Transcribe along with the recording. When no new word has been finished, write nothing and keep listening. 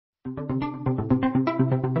Okay,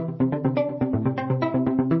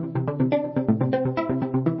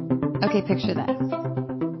 picture this.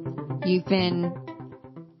 You've been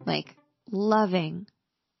like loving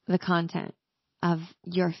the content of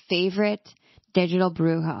your favorite digital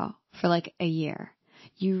brujo for like a year.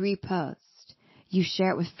 You repost, you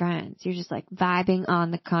share it with friends. You're just like vibing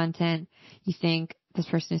on the content. You think this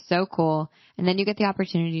person is so cool. And then you get the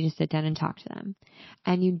opportunity to sit down and talk to them.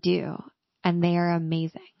 And you do. And they are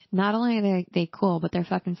amazing. Not only are they cool, but they're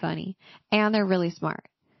fucking funny. And they're really smart.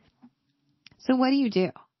 So what do you do?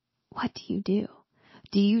 What do you do?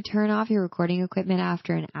 Do you turn off your recording equipment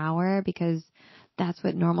after an hour because that's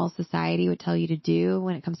what normal society would tell you to do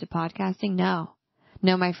when it comes to podcasting? No.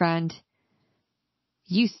 No, my friend.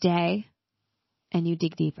 You stay and you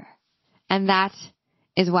dig deeper. And that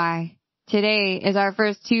is why today is our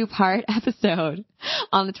first 2-part episode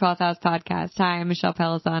on the 12th House podcast. Hi, I'm Michelle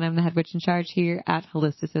Pelizan. I'm the head witch in charge here at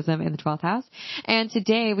Holisticism in the 12th House. And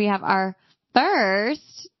today we have our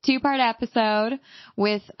first 2-part episode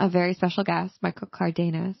with a very special guest, Michael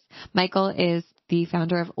Cardenas. Michael is the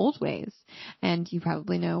founder of Old Ways, and you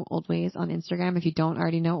probably know Old Ways on Instagram. If you don't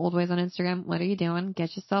already know Old Ways on Instagram, what are you doing?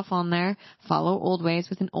 Get yourself on there. Follow Old Ways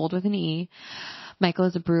with an E. Michael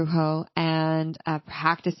is a brujo and a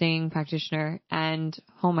practicing practitioner, and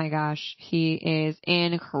oh my gosh, he is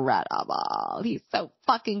incredible. He's so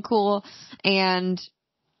fucking cool, and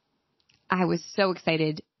I was so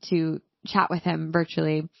excited to chat with him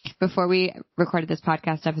virtually. Before we recorded this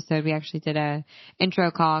podcast episode, we actually did a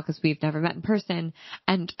intro call because we've never met in person.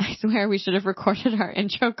 And I swear we should have recorded our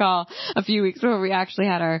intro call a few weeks before we actually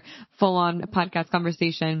had our full-on podcast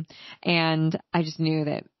conversation. And I just knew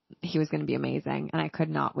that he was going to be amazing. And I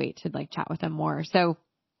could not wait to like chat with him more. So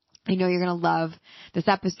I know you're going to love this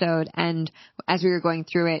episode. And as we were going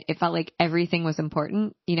through it, it felt like everything was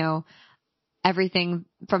important, you know, everything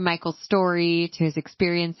from Michael's story to his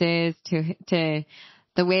experiences to the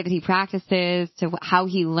way that he practices to how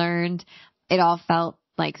he learned. It all felt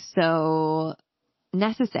like so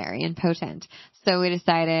necessary and potent. So we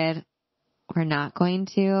decided we're not going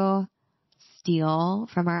to steal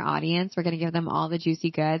from our audience. We're going to give them all the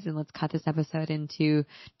juicy goods, and let's cut this episode into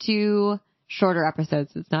 2 shorter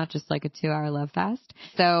episodes. It's not just like a 2-hour love fest.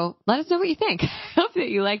 So let us know what you think. Hope that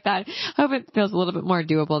you like that. Hope it feels a little bit more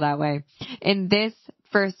doable that way. In this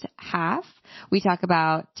first half, we talk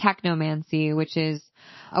about Technomancy, which is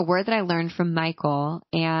a word that I learned from Michael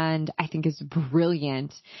and I think is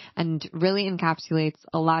brilliant and really encapsulates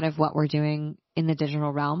a lot of what we're doing in the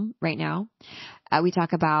digital realm right now. We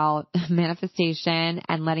talk about manifestation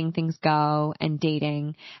and letting things go and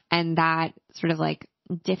dating and that sort of like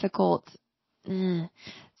difficult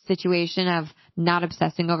situation of not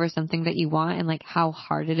obsessing over something that you want and like how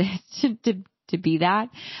hard it is to be that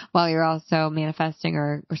while you're also manifesting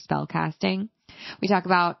or spell casting. We talk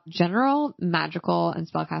about general magical and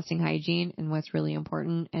spell casting hygiene and what's really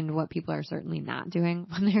important and what people are certainly not doing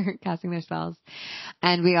when they're casting their spells.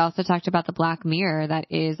 And we also talked about the black mirror that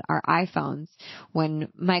is our iPhones. When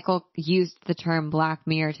Michael used the term black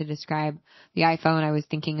mirror to describe the iPhone, I was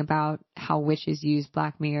thinking about how witches use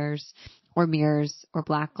black mirrors or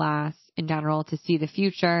black glass in general to see the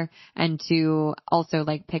future and to also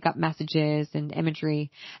like pick up messages and imagery.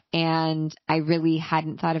 And I really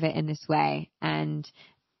hadn't thought of it in this way. And,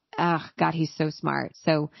 God, he's so smart.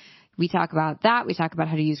 So we talk about that. We talk about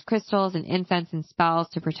how to use crystals and incense and spells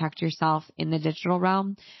to protect yourself in the digital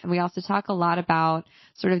realm. And we also talk a lot about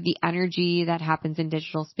sort of the energy that happens in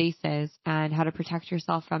digital spaces and how to protect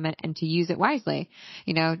yourself from it and to use it wisely.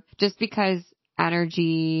 You know, just because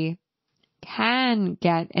energy can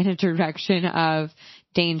get in a direction of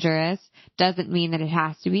dangerous doesn't mean that it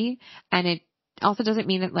has to be. And it also doesn't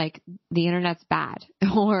mean that like the internet's bad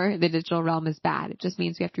or the digital realm is bad. It just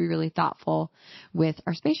means we have to be really thoughtful with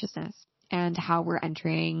our spaciousness and how we're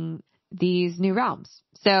entering these new realms.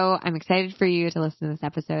 So I'm excited for you to listen to this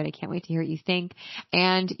episode. I can't wait to hear what you think.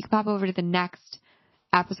 And you can pop over to the next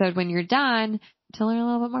episode when you're done to learn a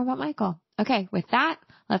little bit more about Michael. Okay, with that,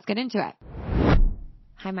 let's get into it.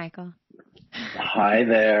 Hi, Michael. Hi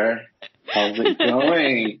there. How's it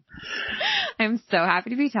going? I'm so happy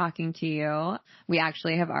to be talking to you. We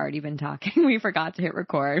actually have already been talking. We forgot to hit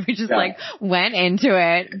record. We just went into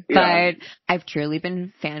it, but I've truly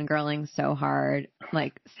been fangirling so hard,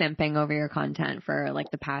 like simping over your content for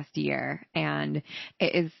like the past year. And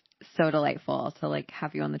it is so delightful to like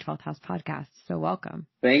have you on the 12th House podcast. So welcome.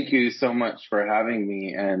 Thank you so much for having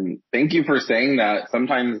me. And thank you for saying that.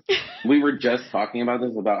 Sometimes we were just talking about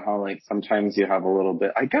this, about how like sometimes you have a little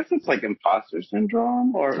bit, I guess it's like imposter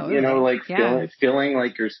syndrome or, Totally. you know, like feeling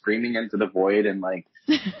like you're screaming into the void and like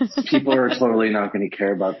people are totally not going to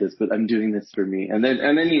care about this, but I'm doing this for me. And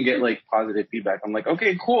then you get like positive feedback. I'm like,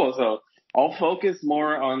 okay, cool. So I'll focus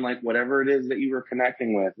more on like whatever it is that you were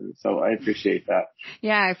connecting with. And so I appreciate that.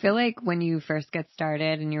 Yeah. I feel like when you first get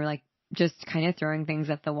started and you're like just kind of throwing things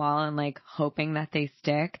at the wall and like hoping that they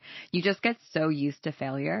stick, you just get so used to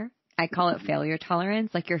failure. I call it failure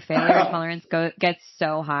tolerance. Like your failure tolerance gets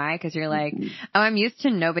so high because you're like, oh, I'm used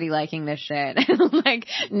to nobody liking this shit. Like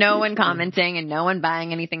no one commenting and no one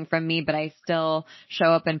buying anything from me, but I still show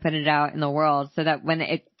up and put it out in the world so that when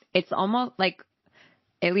it's almost like,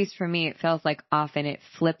 at least for me, it feels like often it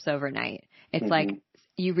flips overnight. It's like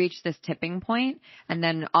you reach this tipping point and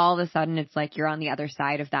then all of a sudden it's like you're on the other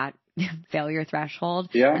side of that failure threshold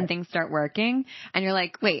and things start working and you're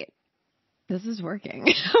like, wait, this is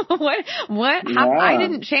working. What happened? I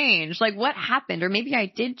didn't change. Like what happened? Or maybe I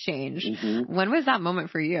did change. When was that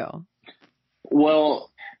moment for you?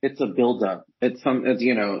 Well, it's a buildup. It's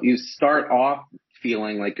you know, you start off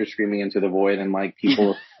feeling like you're screaming into the void and like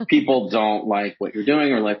people don't like what you're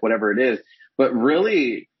doing or like whatever it is. But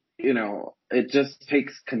really, you know, it just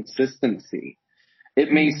takes consistency.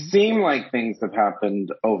 It may seem like things have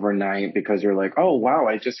happened overnight because you're like, oh, wow,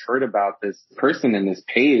 I just heard about this person in this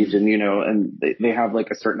page and, you know, and they have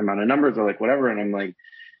like a certain amount of numbers or like whatever. And I'm like,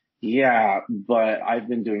 yeah, but I've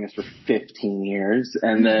been doing this for 15 years.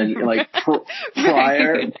 And then like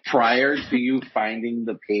prior to you finding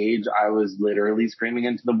the page, I was literally screaming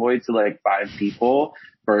into the void to like 5 people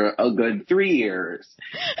for a good 3 years.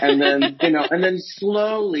 And then, you know, and then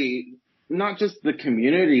slowly, not just the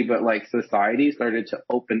community, but like society started to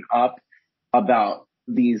open up about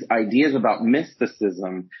these ideas about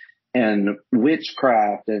mysticism and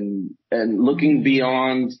witchcraft and looking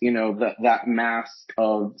beyond, you know, that mask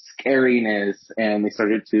of scariness. And they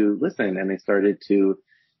started to listen and I started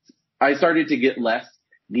to get less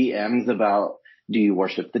DMs about, do you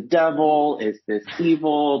worship the devil? Is this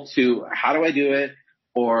evil? To how do I do it?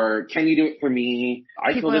 Or can you do it for me?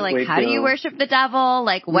 People are like, how do you worship the devil?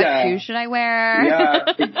 Like, what shoes should I wear? Yeah,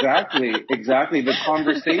 exactly. The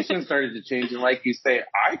conversation started to change. And like you say,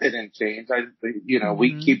 I didn't change.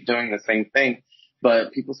 We keep doing the same thing,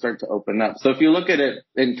 but people start to open up. So if you look at it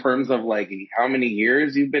in terms of like how many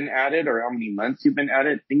years you've been at it or how many months you've been at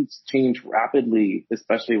it, things change rapidly,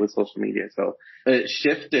 especially with social media. So it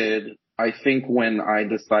shifted, I think, when I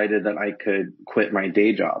decided that I could quit my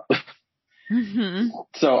day job.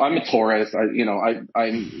 So I'm a Taurus.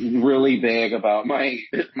 I'm really big about my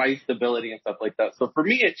stability and stuff like that. So for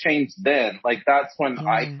me, it changed then. Like that's when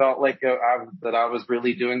I felt like that I was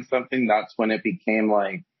really doing something. That's when it became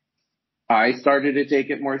like I started to take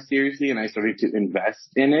it more seriously and I started to invest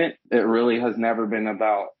in it. It really has never been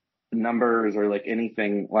about numbers or like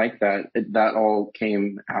anything like that. That all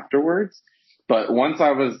came afterwards. But once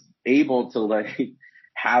I was able to like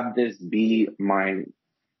have this be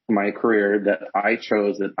my career that I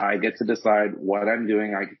chose, that I get to decide what I'm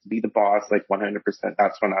doing. I get to be the boss, like 100%.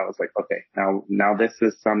 That's when I was like, okay, now this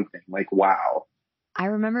is something like, wow. I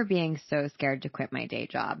remember being so scared to quit my day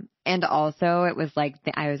job. And also it was like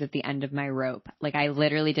I was at the end of my rope. Like I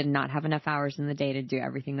literally did not have enough hours in the day to do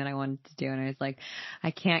everything that I wanted to do. And I was like,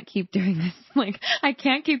 I can't keep doing this. Like I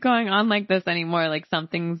can't keep going on like this anymore. Like I'm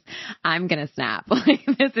going to snap. Like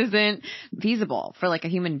this isn't feasible for like a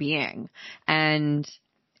human being. And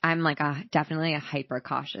I'm like definitely a hyper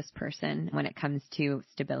cautious person when it comes to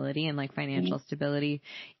stability and like financial stability.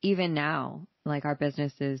 Even now, like our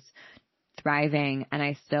business is thriving and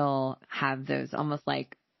I still have those almost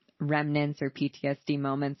like remnants or PTSD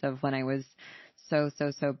moments of when I was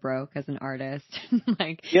so broke as an artist.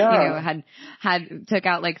 Like, you know, took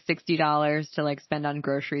out like $60 to like spend on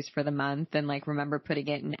groceries for the month and like remember putting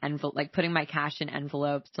it in putting my cash in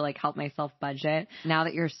envelopes to like help myself budget. Now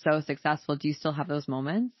that you're so successful, do you still have those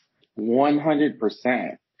moments? 100%.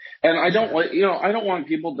 And I don't want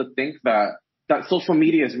people to think that social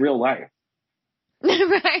media is real life.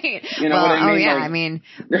 Right. You know what I mean? Oh yeah. Like, I mean,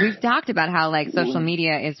 we've talked about how like social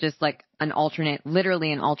media is just like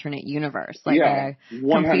literally an alternate universe, like a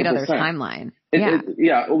complete 100%. Other timeline.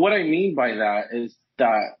 What I mean by that is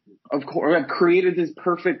that, of course, I've created this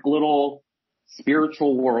perfect little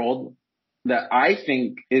spiritual world that I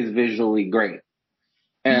think is visually great.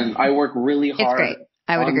 And I work really hard. It's great.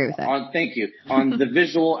 I would agree with that. Thank you. On the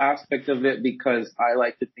visual aspect of it, because I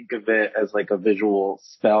like to think of it as like a visual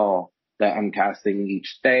spell that I'm casting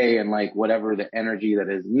each day and like whatever the energy that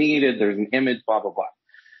is needed. There's an image, blah, blah, blah.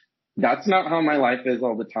 That's not how my life is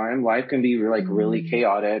all the time. Life can be like really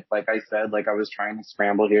chaotic. Like I said, like I was trying to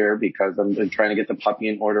scramble here because I'm trying to get the puppy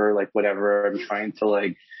in order, like whatever. I'm trying to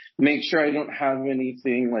like make sure I don't have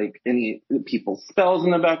anything like any people's spells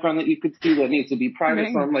in the background that you could see that needs to be private.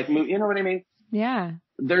 Right. So I'm like, you know what I mean? Yeah.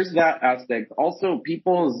 There's that aspect. Also,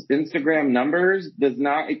 people's Instagram numbers does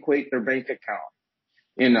not equate their bank account.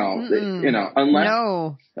 Unless,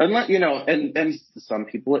 and some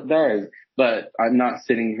people it does, but I'm not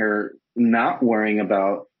sitting here not worrying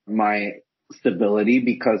about my stability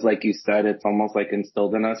because like you said, it's almost like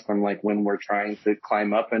instilled in us from like when we're trying to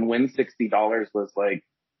climb up and when $60 was like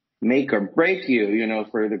make or break you,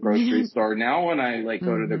 for the grocery store. Now when I like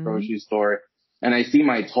go to the grocery store and I see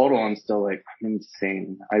my total, I'm still like, I'm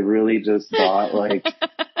insane. I really just bought like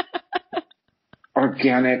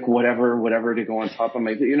organic, whatever to go on top of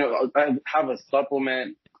my, I have a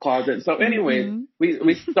supplement closet. So anyways,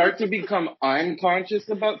 we start to become unconscious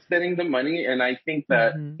about spending the money. And I think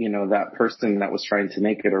that, that person that was trying to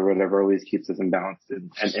make it or whatever always keeps us in balance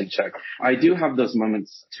and in check. I do have those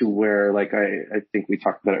moments to where like, I think we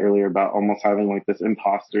talked about it earlier about almost having like this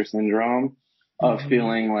imposter syndrome of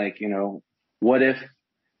feeling like, what if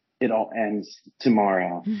it all ends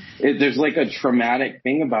tomorrow? There's like a traumatic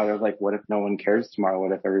thing about it. Like, what if no one cares tomorrow?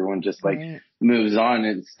 What if everyone just like moves on?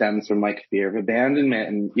 It stems from like fear of abandonment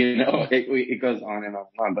and, it goes on and on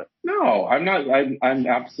and on. But no, I'm not, I'm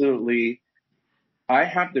absolutely, I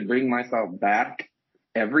have to bring myself back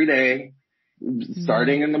every day,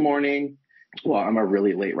 starting in the morning. Well, I'm a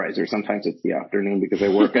really late riser. Sometimes it's the afternoon because I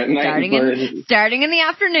work at night. Starting in the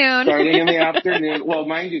afternoon. Starting in the afternoon. Well,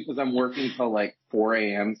 mind you, because I'm working till like 4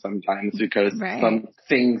 a.m. sometimes because some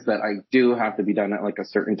things that I do have to be done at like a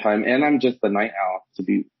certain time. And I'm just the night owl to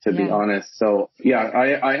be honest. So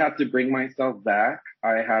yeah, I have to bring myself back.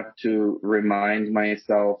 I have to remind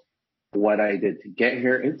myself what I did to get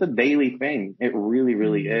here. It's a daily thing. It really,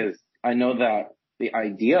 really is. I know that the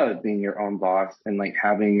idea of being your own boss and like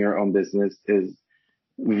having your own business is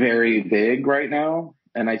very big right now.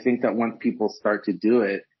 And I think that once people start to do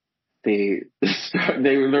it, they're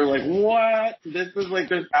like, what? This is like,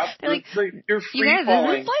 there's absolutely, you're free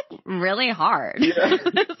falling. This is like really hard. Yeah.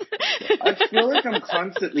 I feel like I'm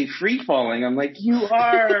constantly free falling. I'm like, you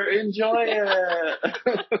are, enjoy it.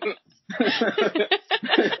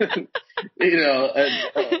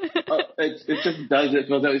 It just doesn't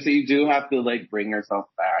feel that way. So you do have to like bring yourself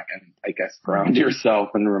back and I guess ground yourself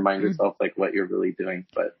and remind yourself like what you're really doing.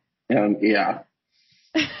 But yeah.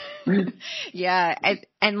 Yeah.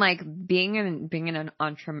 And like being an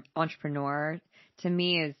entrepreneur to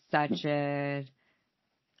me is such a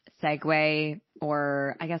segue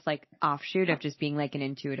or I guess like offshoot of just being like an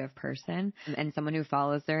intuitive person and someone who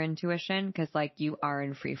follows their intuition. Cause like you are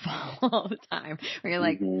in free fall all the time where you're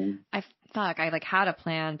like, I like had a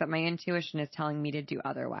plan, but my intuition is telling me to do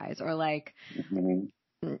otherwise. Or like,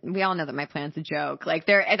 we all know that my plan's a joke. Like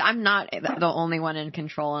I'm not the only one in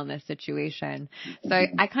control in this situation. So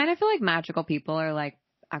I kind of feel like magical people are like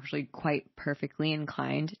actually quite perfectly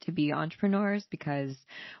inclined to be entrepreneurs because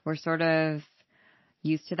we're sort of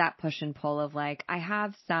used to that push and pull of like, I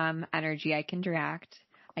have some energy I can direct.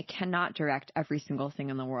 I cannot direct every single thing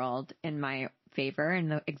in the world in my favor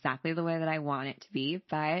and exactly the way that I want it to be.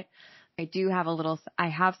 But I do have I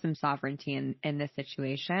have some sovereignty in this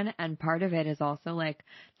situation. And part of it is also like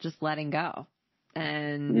just letting go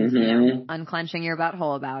and unclenching your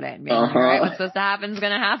butthole about it. And being like, all right, what's supposed to happen is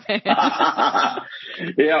going to happen.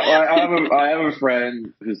 Yeah. Well, I have a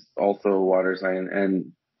friend who's also a water sign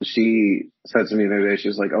and she said to me the other day, she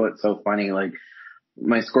was like, oh, it's so funny. Like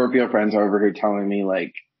my Scorpio friends are over here telling me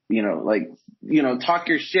like, talk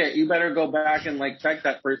your shit. You better go back and like check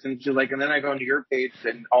that person. She's like, and then I go into your page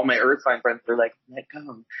and all my earth sign friends are like, let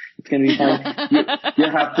go. It's going to be fine. You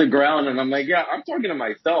have to ground. And I'm like, yeah, I'm talking to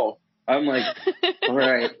myself. I'm like, all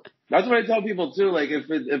right. That's what I tell people too. Like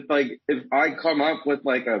if I come up with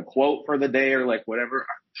like a quote for the day or like whatever,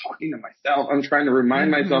 I'm talking to myself. I'm trying to remind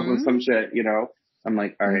myself of some shit, I'm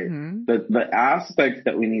like, all right, the aspects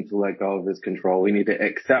that we need to let go of is control. We need to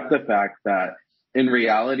accept the fact that in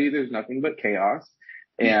reality, there's nothing but chaos.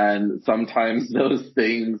 And sometimes those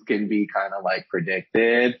things can be kind of like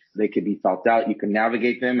predicted. They can be felt out. You can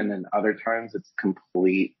navigate them. And then other times it's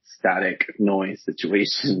complete static noise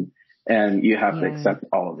situation. And you have to accept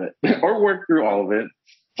all of it or work through all of it.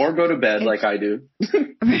 Or go to bed like I do.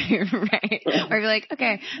 Right. Or be like,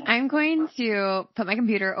 okay, I'm going to put my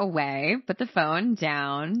computer away, put the phone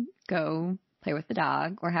down, go play with the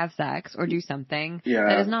dog or have sex or do something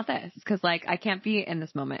that is not this. Cause like I can't be in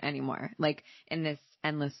this moment anymore. Like in this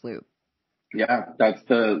endless loop. Yeah, that's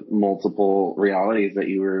the multiple realities that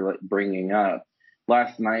you were like bringing up.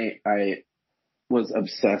 Last night, I was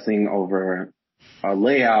obsessing over a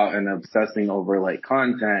layout and obsessing over like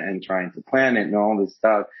content and trying to plan it and all this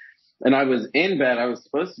stuff. And I was in bed. I was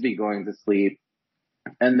supposed to be going to sleep.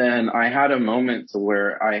 And then I had a moment to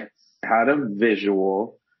where I had a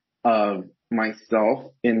visual of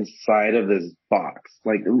myself inside of this box,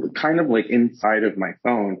 like kind of like inside of my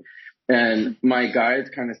phone. And my guide's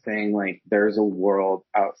kind of saying like, there's a world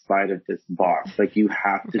outside of this box. Like you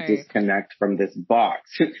have to disconnect from this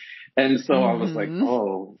box. And so I was like,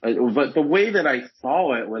 oh, but the way that I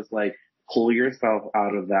saw it was like, pull yourself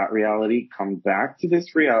out of that reality, come back to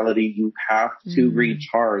this reality. You have to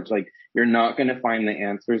recharge. Like you're not going to find the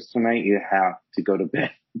answers tonight. You have to go to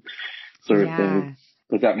bed sort of thing.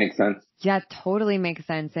 Does that make sense? Yeah, totally makes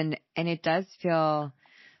sense. And it does feel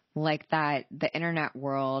like that the internet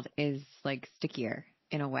world is like stickier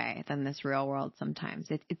in a way than this real world sometimes.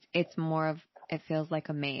 It's more of, it feels like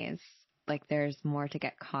a maze. Like there's more to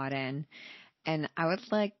get caught in. And I would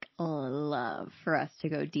like love for us to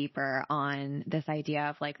go deeper on this idea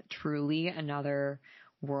of like truly another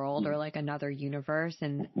world or like another universe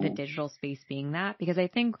and the digital space being that, because I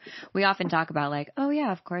think we often talk about like, oh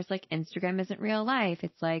yeah, of course, like Instagram isn't real life.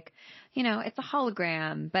 It's like, you know, it's a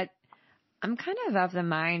hologram, but I'm kind of the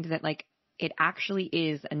mind that like it actually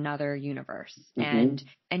is another universe and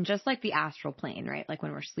just like the astral plane, right? Like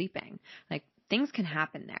when we're sleeping, like things can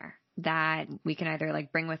happen there that we can either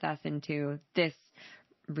like bring with us into this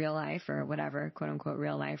real life or whatever, quote unquote,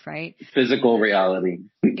 real life, right? Physical reality.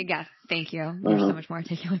 Yes. Thank you. You're so much more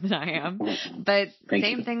articulate than I am. But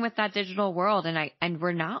same thing with that digital world. And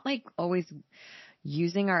we're not like always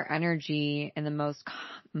using our energy in the most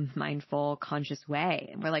mindful, conscious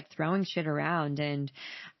way. We're like throwing shit around, and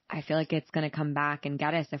I feel like it's going to come back and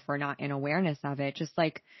get us if we're not in awareness of it. Just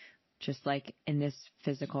like in this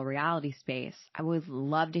physical reality space. I would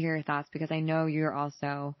love to hear your thoughts, because I know you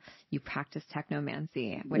practice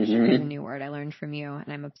technomancy, which is a new word I learned from you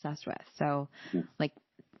and I'm obsessed with. So like,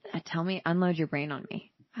 tell me, unload your brain on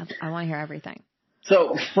me. I want to hear everything.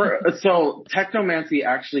 So technomancy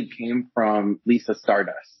actually came from Lisa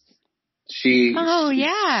Stardust. She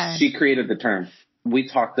created the term. We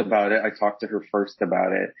talked about it. I talked to her first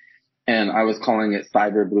about it, and I was calling it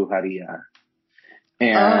cyber brujeria.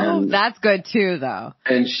 And that's good too, though.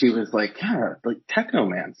 And she was like, yeah, like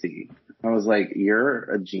technomancy. I was like, you're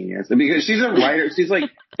a genius. Because she's a writer. She's like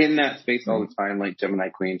in that space all the time, like Gemini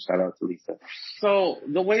Queen. Shout out to Lisa. So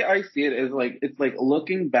the way I see it is like, it's like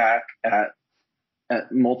looking back at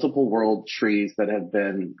multiple world trees that have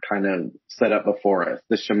been kind of set up before us.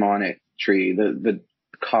 The shamanic tree, the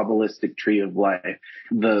Kabbalistic tree of life,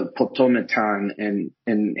 the Potometan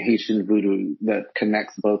in Haitian voodoo that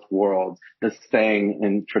connects both worlds, the Sang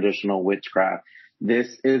in traditional witchcraft.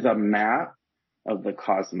 This is a map of the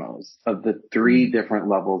cosmos, of the three different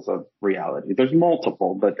levels of reality. There's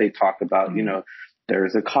multiple, but they talk about, you know,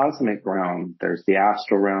 there's a cosmic realm, there's the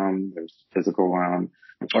astral realm, there's the physical realm,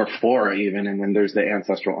 or four even, and then there's the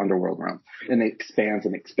ancestral underworld realm. And it expands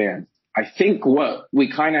and expands. I think what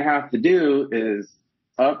we kind of have to do is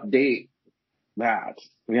update that.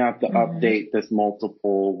 We have to update this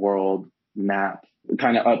multiple world map,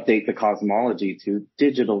 kind of update the cosmology to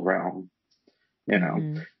digital realm, you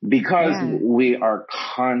know, because we are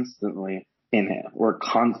constantly in it. We're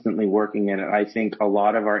constantly working in it. I think a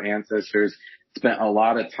lot of our ancestors spent a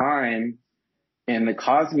lot of time in the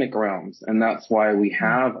cosmic realms, and that's why we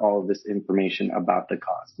have all of this information about the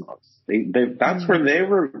cosmos. That's where they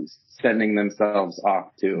were sending themselves off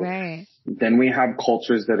to. Right. Then we have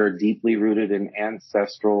cultures that are deeply rooted in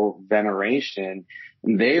ancestral veneration.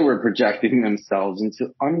 And they were projecting themselves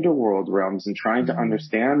into underworld realms and trying to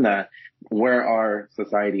understand that where our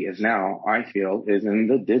society is now, I feel, is in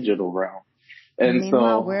the digital realm. And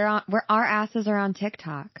meanwhile, our asses are on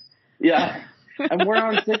TikTok. Yeah. And we're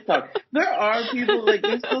on TikTok. There are people, like,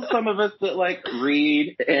 there's still some of us that, like,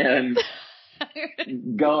 read and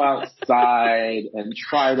go outside and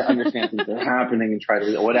try to understand things that are happening and try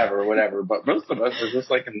to, whatever. But most of us are just,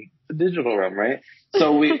 like, in the digital realm, right?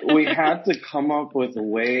 So we had to come up with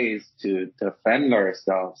ways to defend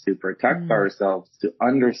ourselves, to protect ourselves, to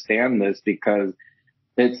understand this, because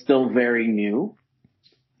it's still very new.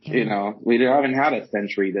 Yeah. You know, we haven't had a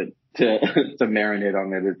century to marinate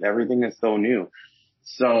on it. Everything is so new.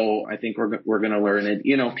 So I think we're going to learn it.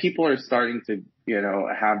 You know, people are starting to, you know,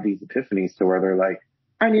 have these epiphanies to where they're like,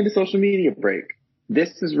 I need a social media break. This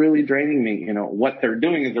is really draining me. You know, what they're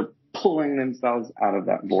doing is they're pulling themselves out of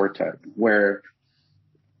that vortex where,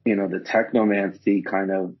 you know, the technomancy kind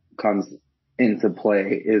of comes into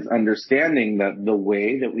play is understanding that the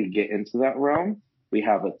way that we get into that realm, we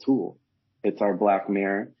have a tool. It's our black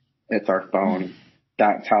mirror. It's our phone.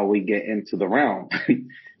 That's how we get into the realm.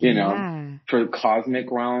 You know, for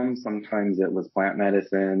cosmic realms, sometimes it was plant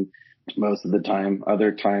medicine. Most of the time,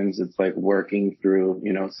 other times it's like working through,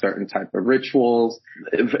 you know, certain type of rituals.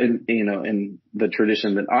 You know, in the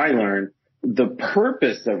tradition that I learned, the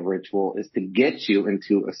purpose of ritual is to get you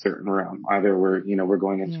into a certain realm. Either we're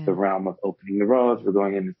going into the realm of opening the roads, we're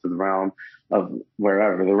going into the realm of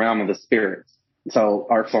wherever, the realm of the spirits. So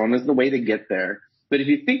our phone is the way to get there. But if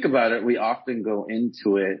you think about it, we often go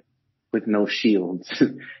into it with no shields,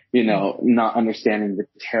 you know, not understanding the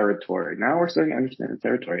territory. Now we're starting to understand the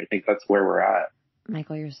territory. I think that's where we're at.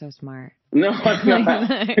 Michael, you're so smart. No, I'm not.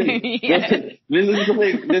 This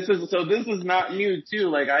is not new too.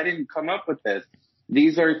 Like, I didn't come up with this.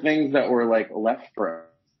 These are things that were like left for us.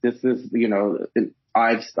 This is, you know,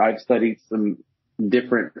 I've studied some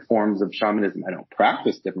different forms of shamanism. I don't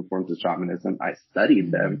practice different forms of shamanism. I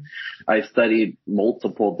studied them. I studied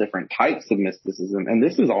multiple different types of mysticism, and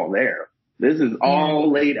this is all there. This is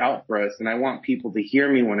all laid out for us. And I want people to hear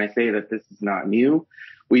me when I say that this is not new.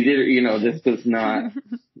 We did, you know, this is not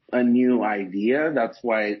a new idea. That's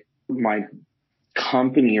why my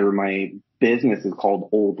company or my business is called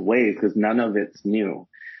Old Ways, because none of it's new.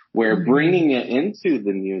 We're bringing it into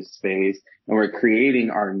the new space and we're creating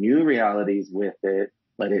our new realities with it,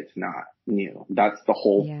 but it's not new. That's the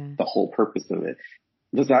whole purpose of it.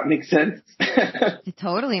 Does that make sense? It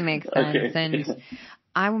totally makes sense. Okay. And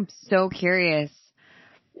I'm so curious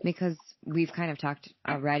because we've kind of talked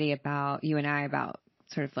already about, you and I, about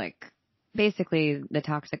sort of like basically the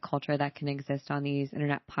toxic culture that can exist on these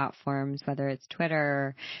internet platforms, whether it's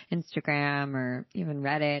Twitter, Instagram, or even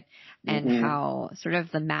Reddit, and how sort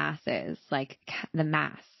of the masses, like the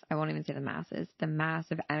mass, I won't even say the masses, the mass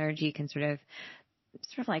of energy can sort of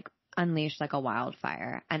like unleash like a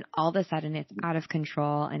wildfire. And all of a sudden it's out of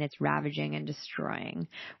control and it's ravaging and destroying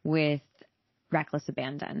with reckless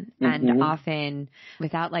abandon. And often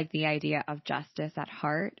without like the idea of justice at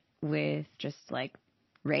heart, with just like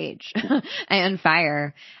rage and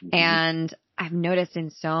fire. And I've noticed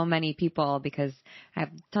in so many people, because I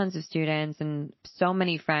have tons of students and so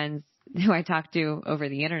many friends who I talk to over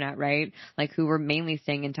the internet, right? Like who were mainly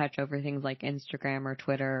staying in touch over things like Instagram or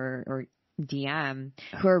Twitter or DM,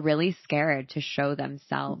 who are really scared to show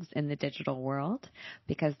themselves in the digital world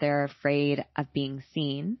because they're afraid of being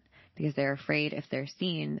seen, because they're afraid if they're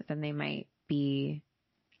seen, then they might be,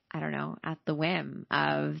 I don't know, at the whim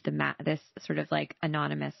of this sort of like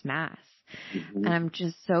anonymous mass. And I'm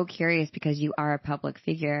just so curious because you are a public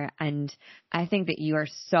figure, and I think that you are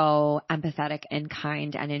so empathetic and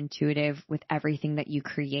kind and intuitive with everything that you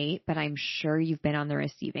create, but I'm sure you've been on the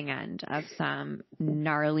receiving end of some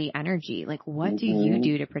gnarly energy. Like, what do you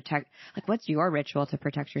do to protect, like, what's your ritual to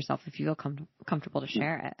protect yourself if you feel comfortable to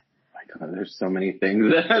share it? My God, there's so many things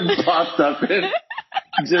that have popped up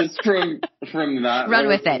just from that. Run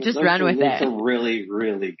with it. Just run with it. It's a really,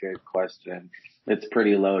 really good question. It's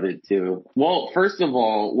pretty loaded too. Well, first of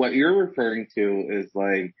all, what you're referring to is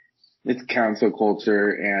like, it's cancel culture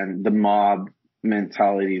and the mob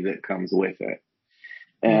mentality that comes with it.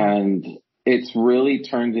 And it's really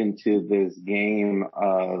turned into this game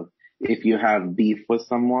of, if you have beef with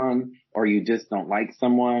someone, or you just don't like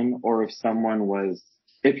someone, or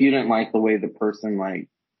if you didn't like the way the person like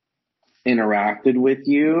interacted with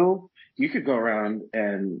you, you could go around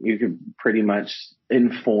and you could pretty much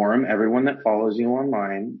inform everyone that follows you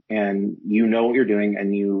online, and you know what you're doing,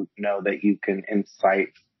 and you know that you can incite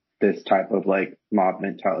this type of like mob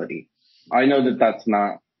mentality. I know that that's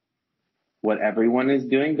not what everyone is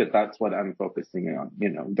doing, but that's what I'm focusing on. You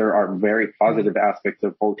know, there are very positive aspects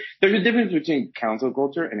of both. There's a difference between cancel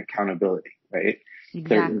culture and accountability, right?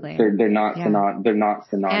 Exactly. They're not synonymous.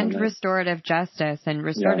 And restorative justice,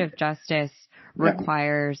 justice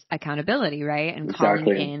requires accountability, right? And calling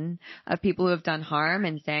in of people who have done harm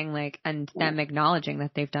and saying like, and them acknowledging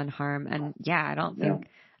that they've done harm. And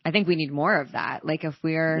I think we need more of that. Like if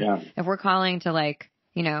we're calling to like,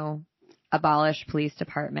 you know, abolish police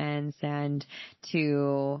departments and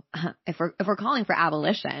to, if we're calling for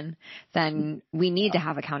abolition, then we need to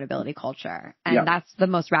have accountability culture. And that's the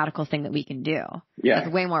most radical thing that we can do. Yeah.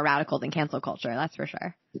 It's way more radical than cancel culture. That's for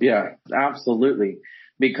sure. Yeah, absolutely.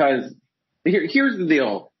 Because here's the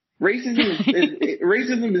deal.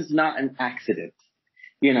 Racism is not an accident.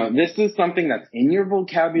 You know, this is something that's in your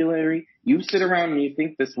vocabulary. You sit around and you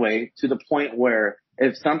think this way to the point where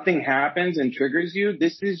if something happens and triggers you,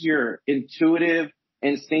 this is your intuitive,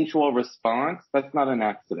 instinctual response. That's not an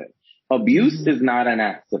accident. Abuse is not an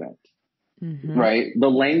accident. right? The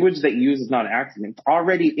language that you use is not an accident. It's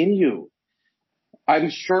already in you. I'm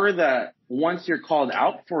sure that once you're called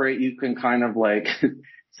out for it, you can kind of like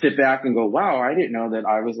sit back and go, wow, I didn't know that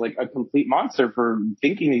I was like a complete monster for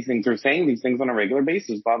thinking these things or saying these things on a regular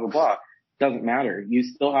basis, blah, blah, blah. Doesn't matter. You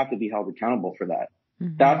still have to be held accountable for that.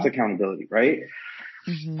 That's accountability, right?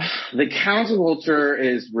 The counterculture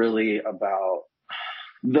is really about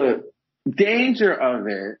the danger of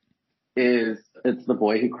it is it's the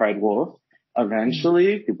boy who cried wolf.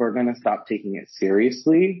 Eventually, people are going to stop taking it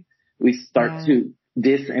seriously. We start to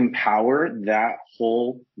disempower that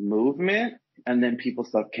whole movement, and then people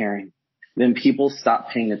stop caring. Then people stop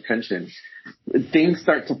paying attention. Things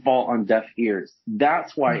start to fall on deaf ears.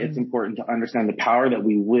 That's why it's important to understand the power that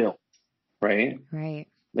we will, right? Right.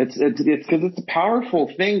 It's because it's a powerful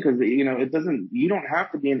thing because, you know, you don't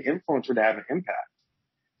have to be an influencer to have an impact.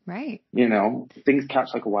 Right. You know, things catch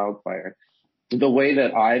like a wildfire. The way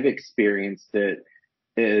that I've experienced it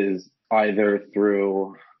is either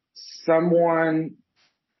through someone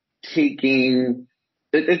taking,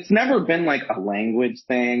 it's never been like a language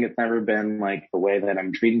thing. It's never been like the way that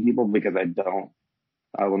I'm treating people because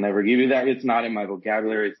I will never give you that. It's not in my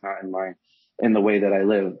vocabulary. It's not in the way that I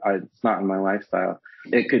live. It's not in my lifestyle.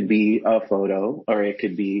 It could be a photo or it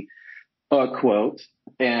could be a quote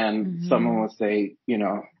and someone will say, you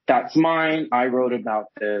know, that's mine. I wrote about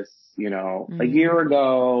this, you know, a year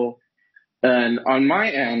ago. And on my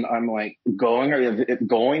end, I'm like going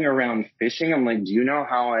around fishing. I'm like, do you know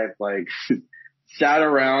how I've like sat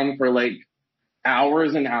around for like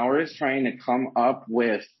hours and hours trying to come up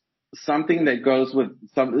with something that goes with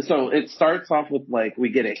something. So it starts off with like, we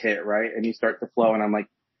get a hit, right? And you start to flow and I'm like,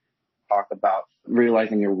 talk about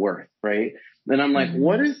realizing your worth, right? Then I'm like,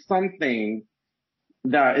 what is something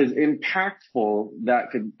that is impactful that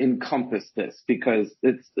could encompass this? Because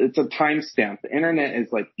it's a timestamp. The internet is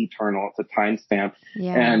like eternal. It's a timestamp.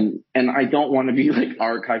 Yeah. And I don't want to be like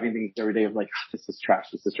archiving things every day of like, oh, this is trash.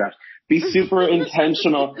 This is trash. Be super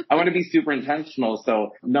intentional. I want to be super intentional.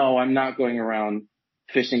 So no, I'm not going around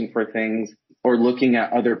fishing for things or looking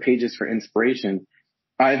at other pages for inspiration.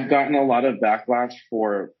 I've gotten a lot of backlash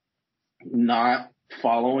for not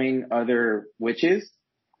following other witches.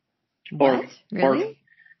 What? Really?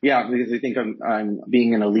 Yeah, because they think I'm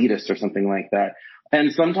being an elitist or something like that.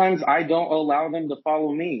 And sometimes I don't allow them to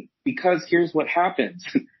follow me because here's what happens.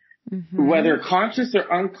 Whether conscious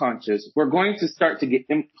or unconscious, we're going to start to get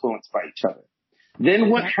influenced by each other. Then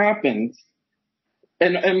what happens,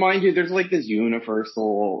 and mind you, there's like this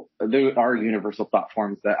there are universal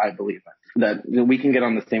platforms that I believe in, that we can get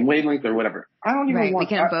on the same wavelength or whatever. I don't even want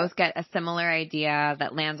we can both get a similar idea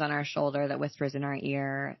that lands on our shoulder, that whispers in our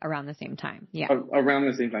ear around the same time. Yeah. Around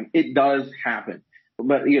the same time. It does happen.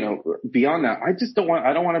 But, you know, beyond that, I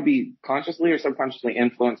don't want to be consciously or subconsciously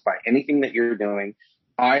influenced by anything that you're doing.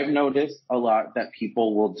 I've noticed a lot that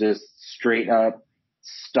people will just straight up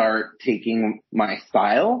start taking my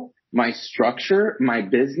style, my structure, my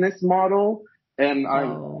business model, and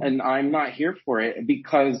I'm not here for it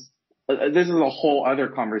because this is a whole other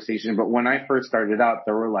conversation. But when I first started out,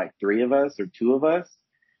 there were like 3 of us or 2 of us,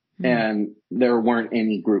 and there weren't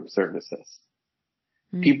any group services.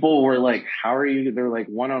 People were like, how are you? They're like,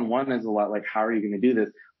 one-on-one is a lot. Like, how are you going to do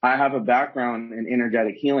this? I have a background in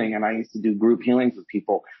energetic healing, and I used to do group healings with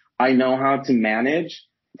people. I know how to manage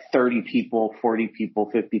 30 people, 40 people,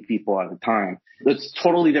 50 people at a time. It's a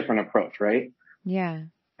totally different approach, right? Yeah.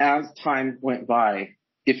 As time went by,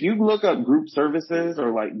 if you look up group services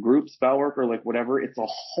or like group spell work or like whatever, it's a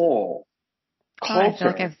whole culture. I feel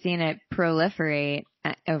like I've seen it proliferate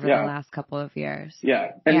over the last couple of years.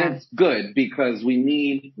 Yeah. And it's good because we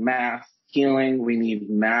need mass healing. We need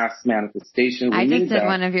mass manifestation. I did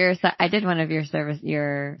one of your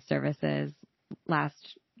services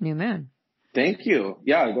last new moon. Thank you.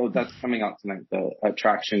 Yeah, that's coming out tonight, the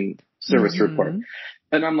attraction service report.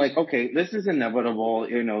 And I'm like, okay, this is inevitable.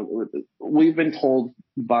 You know, we've been told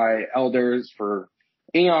by elders for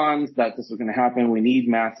eons that this was going to happen. We need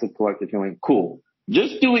massive collective healing. Cool.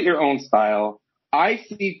 Just do it your own style. I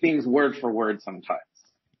see things word for word sometimes.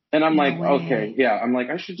 And I'm like, okay, yeah. I'm like,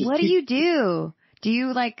 I should just. What do you do? Do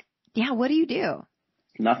you like, what do you do?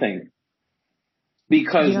 Nothing.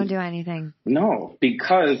 Because you don't do anything. No,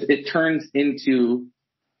 because it turns into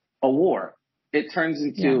a war. It turns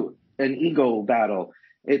into an ego battle.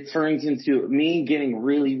 It turns into me getting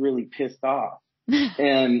really, really pissed off.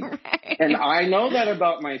 And and I know that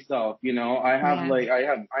about myself, you know. I have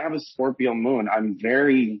I have a Scorpio moon. I'm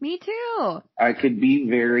very Me too. I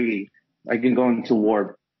can go into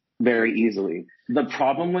war very easily. The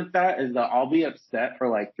problem with that is that I'll be upset for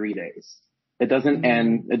like 3 days. It doesn't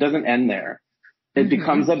end there. It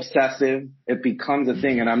becomes obsessive. It becomes a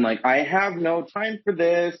thing. And I'm like, I have no time for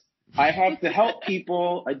this. I have to help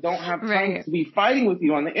people. I don't have time to be fighting with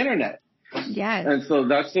you on the internet. Yes. And so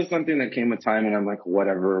that's just something that came with time. And I'm like,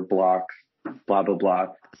 whatever, block, blah, blah, blah.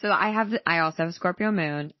 So I also have a Scorpio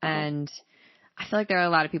moon, and I feel like there are a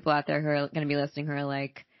lot of people out there who are going to be listening who are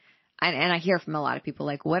like, and I hear from a lot of people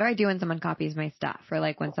like, what do I do when someone copies my stuff? Or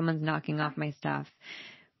like when someone's knocking off my stuff?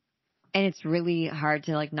 And it's really hard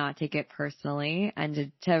to like not take it personally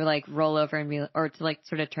and to like roll over and be, or to like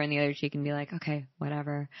sort of turn the other cheek and be like, okay,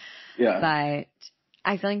 whatever. Yeah. But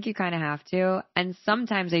I feel like you kind of have to. And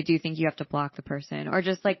sometimes I do think you have to block the person or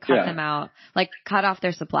just like cut them out, like cut off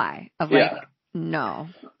their supply of like, no,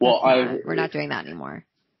 well, we're not doing that anymore.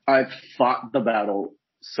 I've fought the battle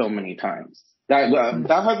so many times.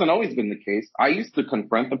 That hasn't always been the case. I used to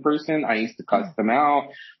confront the person. I used to cuss them out.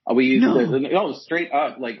 We used to, straight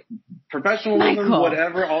up, like professionalism,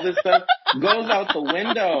 whatever, all this stuff goes out the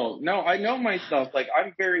window. No, I know myself. Like,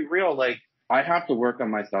 I'm very real. Like, I have to work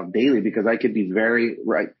on myself daily because I could be very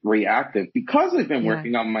reactive. Because I've been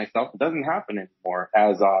working on myself, it doesn't happen anymore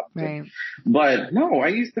as often. Right. But no, I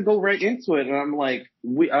used to go right into it, and I'm like,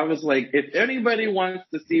 I was like, if anybody wants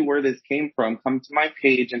to see where this came from, come to my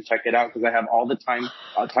page and check it out because I have all the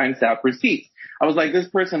timestamp receipts. I was like, this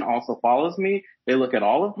person also follows me. They look at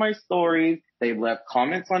all of my stories. They've left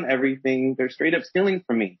comments on everything. They're straight up stealing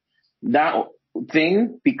from me. That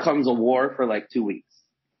thing becomes a war for like 2 weeks.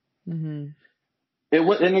 Mm-hmm.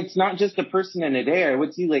 And it's not just a person in a day. I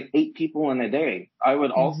would see like 8 people in a day. I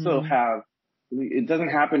would also have, it doesn't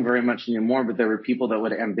happen very much anymore, but there were people that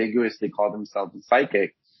would ambiguously call themselves a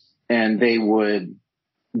psychic, and they would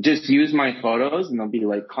just use my photos and they'll be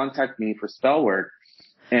like, contact me for spell work.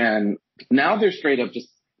 And now they're straight up just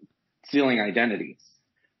stealing identities.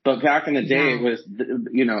 But back in the day, it was,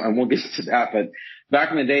 and we'll get to that, but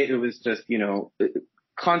back in the day, it was just,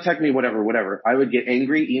 contact me, whatever. I would get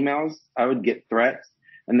angry emails. I would get threats,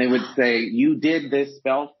 and they would say, you did this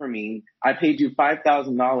spell for me. I paid you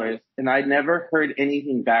 $5,000 and I never heard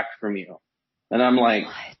anything back from you. And I'm like,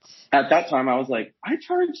 at that time I was like, I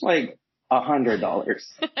charge like $100.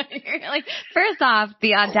 You're like, first off,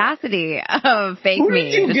 the audacity of fake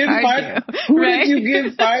me. Who did you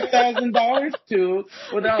give $5,000 to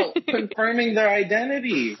without confirming their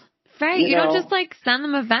identity? Right. You don't just like send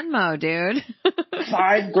them a Venmo, dude.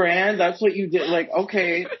 $5,000. That's what you did. Like,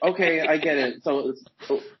 okay, I get it. So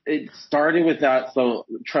it started with that. So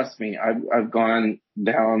trust me, I've gone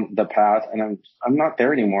down the path, and I'm not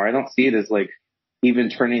there anymore. I don't see it as like even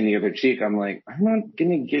turning the other cheek. I'm like, I'm not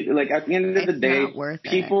gonna get, like, at the end of the day,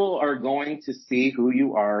 people are going to see who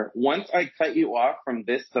you are. Once I cut you off from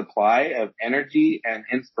this supply of energy and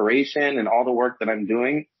inspiration and all the work that I'm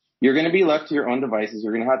doing, you're going to be left to your own devices.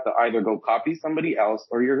 You're going to have to either go copy somebody else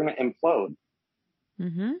or you're going to implode.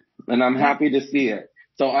 Mm-hmm. And I'm happy to see it.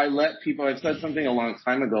 So I let people, I've said something a long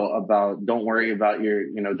time ago about don't worry about your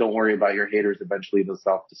haters. Eventually they'll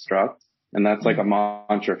self-destruct. And that's like a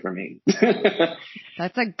mantra for me.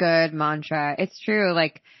 That's a good mantra. It's true.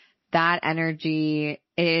 Like, that energy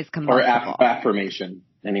is combustible. Or affirmation.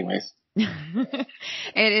 Anyways.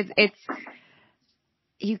 It's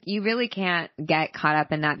you really can't get caught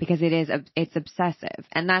up in that because it's obsessive.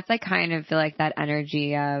 And that's like kind of feel like that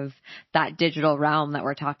energy of that digital realm that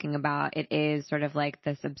we're talking about. It is sort of like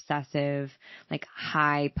this obsessive, like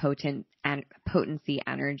high potency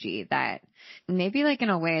energy that maybe like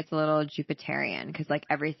in a way it's a little Jupiterian because like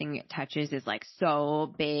everything it touches is like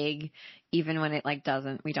so big, even when it like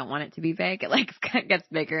we don't want it to be big. It like gets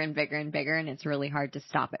bigger and bigger and bigger, and it's really hard to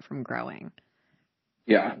stop it from growing.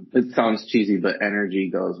 Yeah, it sounds cheesy, but energy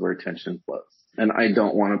goes where attention flows. And I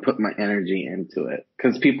don't want to put my energy into it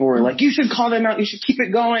because people were like, you should call them out. You should keep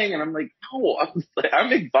it going. And I'm like, no,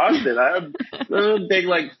 I'm exhausted. I have to take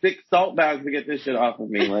like 6 salt bags to get this shit off of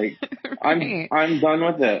me. Like, I'm done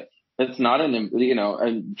with it. It's not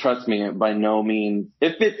and trust me, by no means,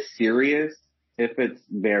 if it's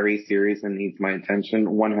very serious and needs my attention,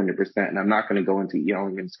 100%. And I'm not going to go into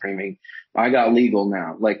yelling and screaming. I got legal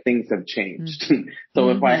now. Like, things have changed. So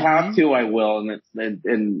if I have to, I will.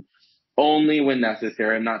 And only when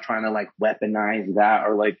necessary. I'm not trying to like weaponize that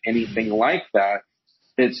or like anything like that.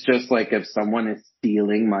 It's just like if someone is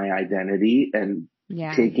stealing my identity and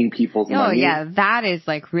taking people's money. Oh yeah. That is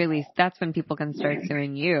like really, that's when people can start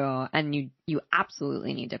suing you, and you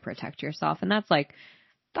absolutely need to protect yourself. And that's like,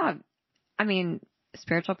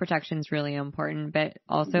 spiritual protection is really important, but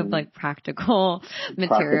also like practical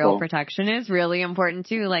material protection is really important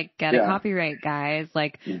too. Like, get a copyright, guys.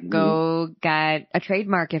 Like, go get a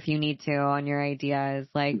trademark if you need to on your ideas.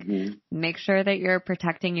 Like, make sure that you're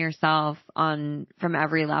protecting yourself from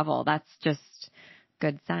every level. That's just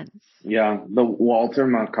good sense. Yeah. The Walter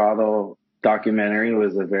Mercado documentary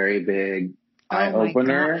was a very big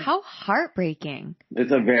eye-opener. My God. How heartbreaking.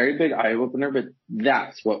 It's a very big eye-opener, but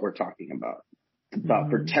that's what we're talking about. It's about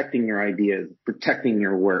protecting your ideas, protecting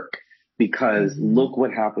your work, because look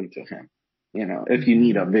what happened to him. You know, if you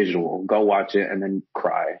need a visual, go watch it and then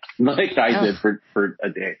cry like I did for a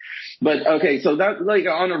day. But okay, so that, like,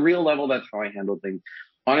 on a real level, that's how I handle things.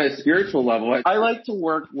 On a spiritual level, I like to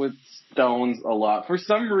work with stones a lot. For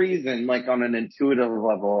some reason, like on an intuitive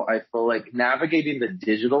level, I feel like navigating the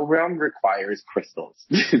digital realm requires crystals.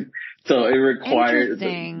 So it requires,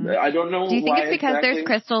 I don't know why. Do you think it's because exactly. there's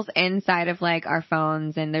crystals inside of like our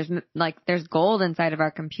phones, and there's gold inside of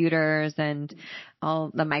our computers and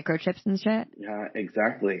all the microchips and shit? Yeah,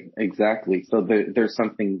 exactly. So there's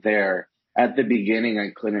something there. At the beginning,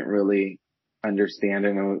 I couldn't really understand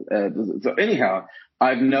it. So anyhow,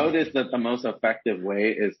 I've noticed that the most effective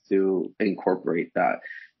way is to incorporate that.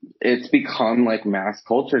 It's become like mass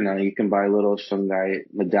culture now. You can buy little shungite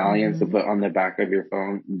medallions to put on the back of your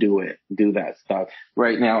phone. Do that stuff.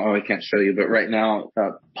 Right now, I can't show you, but right now,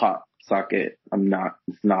 pop socket,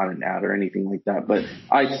 it's not an ad or anything like that, but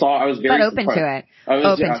I was very but open to it.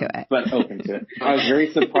 But open to it. I was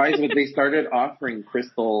very surprised when they started offering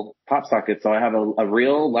crystal pop sockets. So I have a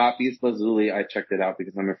real lapis lazuli. I checked it out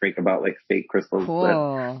because I'm a freak about like fake crystals.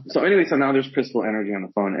 Cool. So anyway, so now there's crystal energy on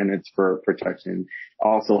the phone, and it's for protection.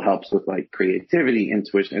 Also helps with like creativity,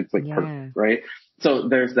 intuition. It's like perfect, right? So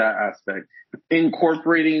there's that aspect.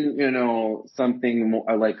 Incorporating, something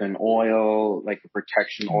like an oil, like a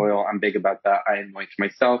protection oil. I'm big about that. I anoint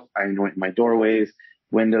myself. I anoint my doorways,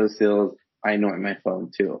 windowsills. I anoint my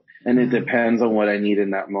phone too. And it depends on what I need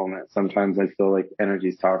in that moment. Sometimes I feel like energy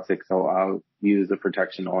is toxic, so I'll use a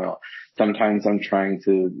protection oil. Sometimes I'm trying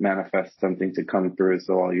to manifest something to come through,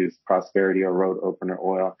 so I'll use prosperity or road opener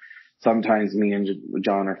oil. Sometimes me and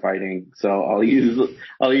John are fighting, so I'll use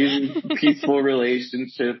peaceful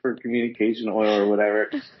relationship or communication oil or whatever.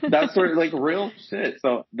 That's sort of like real shit.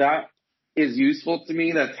 So that is useful to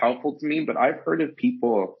me. That's helpful to me. But I've heard of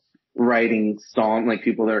people writing psalms, like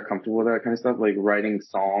people that are comfortable with that kind of stuff, like writing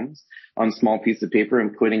psalms on a small piece of paper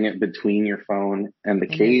and putting it between your phone and the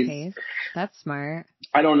case. That's smart.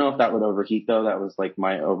 I don't know if that would overheat though. That was like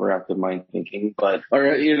my overactive mind thinking,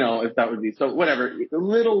 if that would be, so whatever,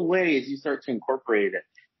 little ways you start to incorporate it.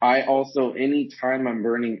 I also, anytime I'm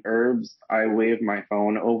burning herbs, I wave my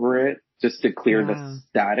phone over it just to clear the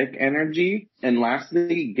static energy. And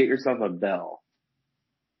lastly, get yourself a bell.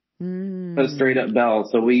 A straight up bell.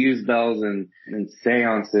 So we use bells in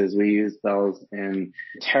seances. We use bells in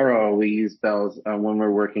tarot. We use bells when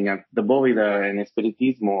we're working at the Bóveda and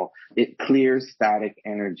Espiritismo. It clears static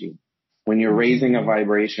energy. When you're raising a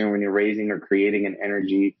vibration, when you're raising or creating an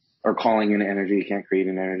energy or calling in energy, you can't create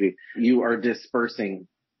an energy. You are dispersing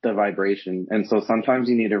the vibration. And so sometimes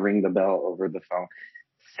you need to ring the bell over the phone.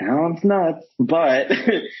 Sounds nuts, but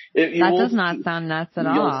that does not sound nuts at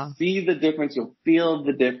all. You'll see the difference. You'll feel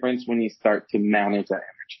the difference when you start to manage that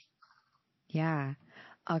energy. Yeah.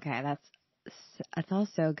 Okay. That's all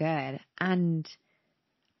so good. And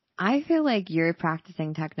I feel like you're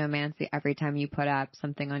practicing technomancy every time you put up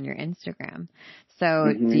something on your Instagram.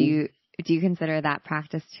 So do you consider that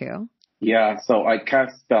practice too? Yeah. So I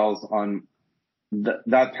cast spells on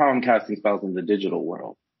that's how I'm casting spells in the digital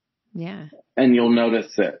world. Yeah. And you'll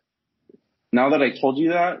notice it. Now that I told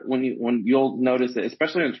you that, when you'll notice it,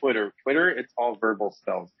 especially on Twitter, it's all verbal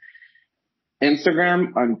spells.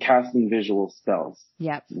 Instagram, I'm casting visual spells.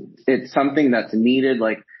 Yep. It's something that's needed.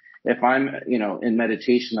 Like if I'm, in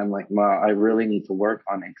meditation, I'm like, I really need to work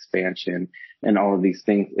on expansion and all of these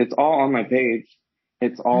things. It's all on my page.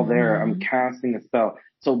 It's all there. I'm casting a spell.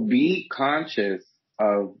 So be conscious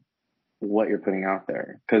of what you're putting out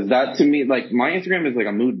there. Cause that to me, like my Instagram is like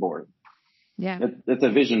a mood board. Yeah. It's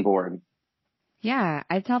a vision board. Yeah.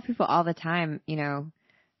 I tell people all the time,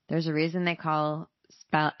 there's a reason they call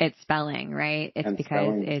it spelling, right? It's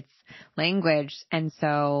because it's language. And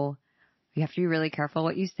so you have to be really careful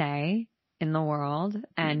what you say in the world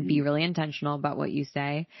and be really intentional about what you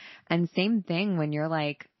say. And same thing when you're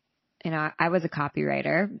like, I was a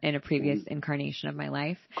copywriter in a previous incarnation of my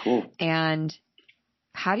life. Cool. And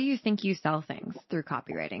how do you think you sell things through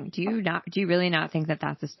copywriting? Do you really not think that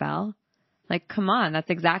that's a spell? Like, come on, that's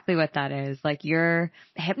exactly what that is. Like you're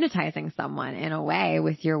hypnotizing someone in a way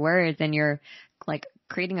with your words, and you're like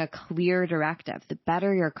creating a clear directive. The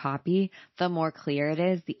better your copy, the more clear it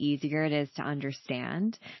is, the easier it is to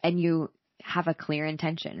understand. And you have a clear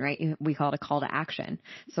intention, right? We call it a call to action.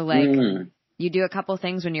 So like you do a couple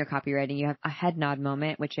things when you're copywriting. You have a head nod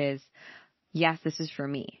moment, which is, yes, this is for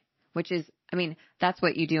me, which is I mean, that's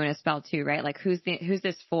what you do in a spell too, right? Like who's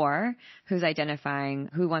this for? Who's identifying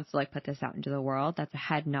who wants to like put this out into the world? That's a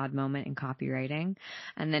head nod moment in copywriting.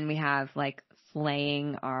 And then we have like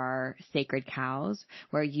slaying our sacred cows,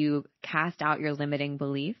 where you cast out your limiting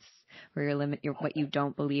beliefs, where what you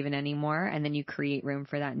don't believe in anymore, and then you create room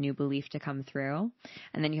for that new belief to come through.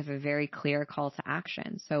 And then you have a very clear call to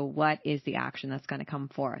action. So what is the action that's going to come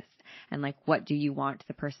forth? And like, what do you want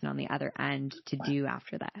the person on the other end to do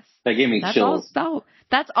after this? That gave me chills.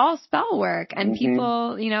 That's all spell work. And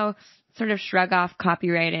people, you know, sort of shrug off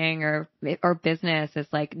copywriting or business as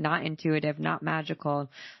like not intuitive, not magical.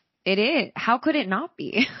 It is. How could it not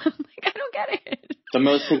be? Like, I don't get it. The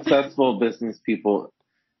most successful business people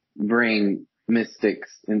bring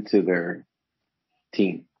mystics into their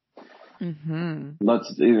team. It's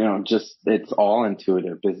all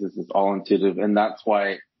intuitive. Business is all intuitive. And that's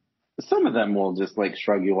why some of them will just like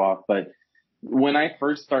shrug you off. But when I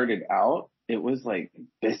first started out, it was like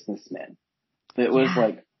businessmen. It was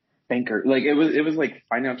like banker. Like it was like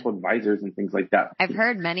financial advisors and things like that. I've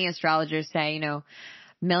heard many astrologers say, you know,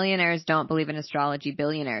 millionaires don't believe in astrology.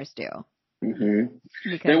 Billionaires do. Because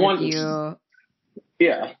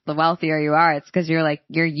the wealthier you are, it's because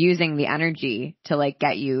you're using the energy to like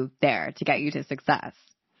get you there, to get you to success.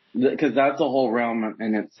 Because that's a whole realm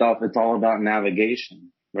in itself. It's all about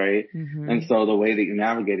navigation, right? And so the way that you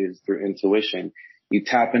navigate is through intuition. You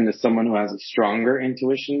tap into someone who has a stronger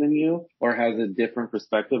intuition than you, or has a different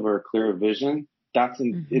perspective or a clearer vision. That's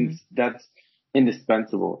that's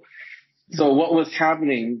indispensable. So what was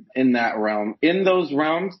happening in that realm? In those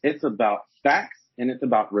realms, it's about facts and it's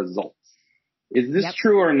about results. Is this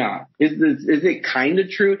true or not? Is it kind of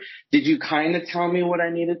true? Did you kind of tell me what I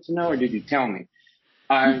needed to know, or did you tell me?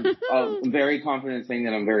 I'm very confident in saying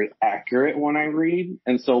that I'm very accurate when I read.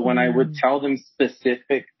 And so when I would tell them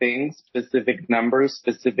specific things, specific numbers,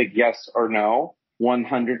 specific yes or no,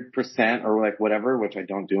 100% or like whatever, which I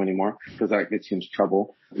don't do anymore because that gets you into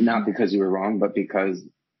trouble. Not because you were wrong, but because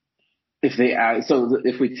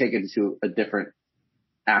if we take it to a different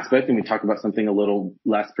aspect and we talk about something a little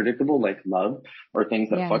less predictable, like love or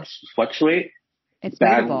things that fluctuate, it's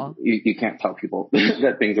bad. You can't tell people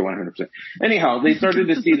that things are 100%. Anyhow, they started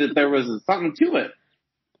to see that there was something to it.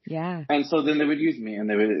 Yeah. And so then they would use me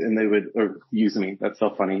or use me. That's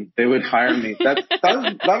so funny. They would hire me. That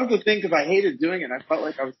was the thing, because I hated doing it. I felt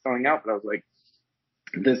like I was selling out, but I was like,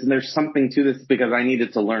 there's something to this, because I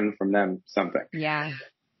needed to learn from them something. Yeah.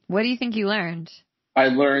 What do you think you learned? I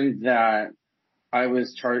learned that I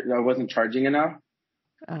wasn't charging enough.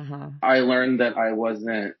 I learned that I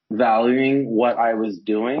wasn't valuing what I was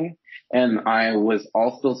doing, and I was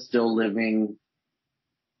also still living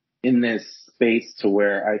in this space to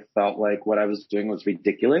where I felt like what I was doing was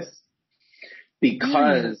ridiculous,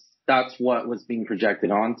 because that's what was being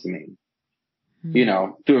projected onto me. You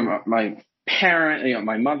know, through my parent, you know,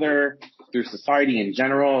 my mother, through society in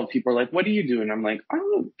general. People are like, what do you do? And I'm like, I'm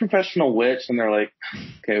a professional witch. And they're like,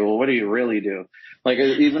 okay, well, what do you really do? Like,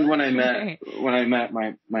 even when I met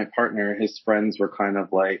my partner, his friends were kind of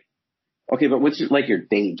like, okay, but what's like your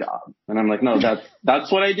day job? And I'm like, no,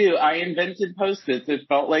 that's what I do. I invented Post-its. It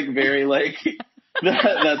felt like very like,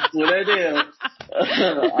 that's what I do.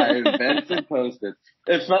 I invented Post-its.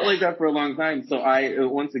 It felt like that for a long time. So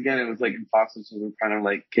once again, it was like imposter syndrome kind of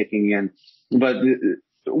like kicking in. But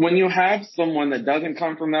when you have someone that doesn't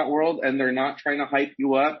come from that world and they're not trying to hype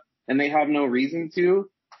you up and they have no reason to,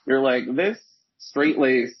 you're like, this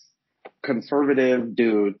straight-laced conservative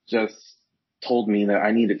dude just told me that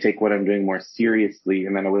I need to take what I'm doing more seriously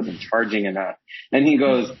and that I wasn't charging enough. And he's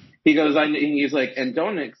like, and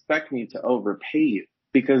don't expect me to overpay you,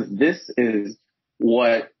 because this is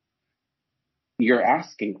what you're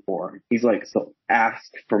asking for. He's like, so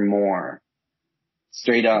ask for more.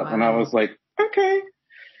 Straight up. Wow. And I was like, okay.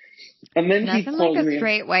 And then he told like a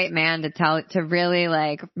straight white man to really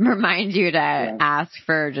like remind you to ask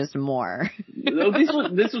for just more.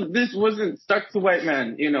 This wasn't stuck to white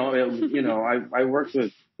men. I worked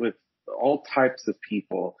with all types of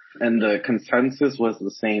people, and the consensus was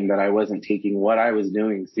the same, that I wasn't taking what I was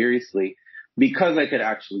doing seriously, because I could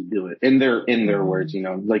actually do it. In their words,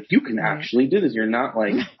 like, you can actually do this. You're not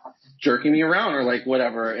like jerking me around or like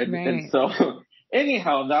whatever. And so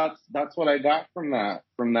anyhow, that's what I got from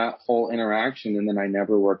that whole interaction. And then I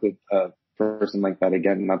never worked with a person like that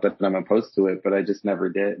again. Not that I'm opposed to it, but I just never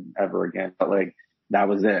did ever again. But like, that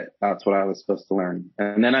was it. That's what I was supposed to learn.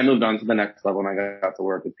 And then I moved on to the next level, and I got to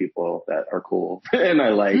work with people that are cool and I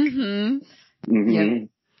like. Yep.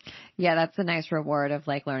 Yeah, that's a nice reward of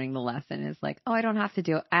like learning the lesson, is like, I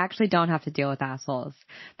actually don't have to deal with assholes.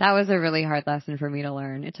 That was a really hard lesson for me to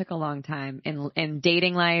learn. It took a long time in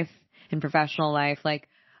dating life, in professional life, like,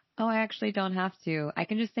 oh, I actually don't have to. I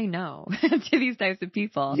can just say no to these types of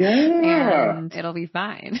people. Yeah. And it'll be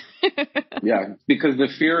fine. Yeah. Because the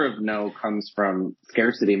fear of no comes from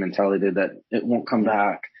scarcity mentality that it won't come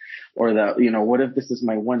back, or that, what if this is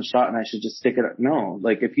my one shot and I should just stick it up? No,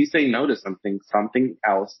 like if you say no to something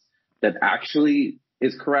else that actually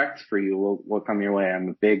is correct for you will come your way. I'm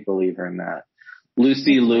a big believer in that.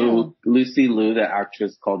 Lucy Liu, the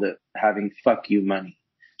actress, called it having fuck you money.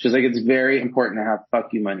 She's like, it's very important to have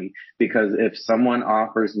fuck you money, because if someone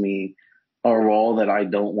offers me a role that I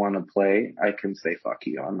don't want to play, I can say, fuck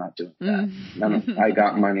you. I'm not doing that. I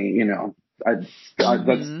got money, that's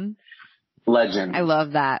legend. I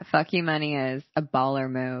love that. Fuck you money is a baller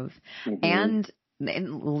move. And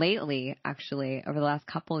lately, actually, over the last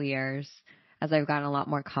couple years, as I've gotten a lot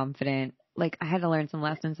more confident, like I had to learn some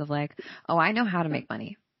lessons of like, oh, I know how to make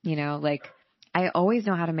money, like I always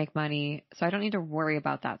know how to make money, so I don't need to worry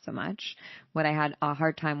about that so much. What I had a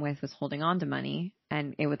hard time with was holding on to money,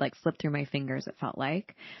 and it would like slip through my fingers, it felt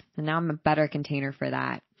like. And now I'm a better container for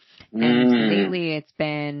that. And lately it's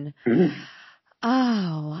been,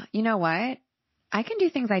 oh, you know what? I can do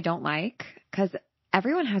things I don't like because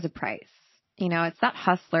everyone has a price. It's that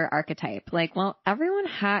hustler archetype. Like, well, everyone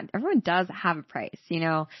does have a price,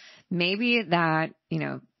 maybe that,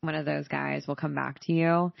 one of those guys will come back to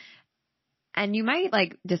you and you might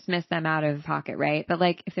like dismiss them out of pocket, right? But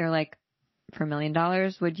like, if they're like, for $1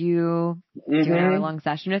 million, would you do an hour-long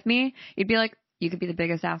session with me? You'd be like, you could be the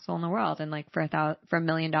biggest asshole in the world. And like for $1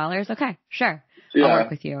 million, okay, sure. Yeah. I'll work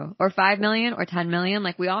with you. Or 5 million or 10 million.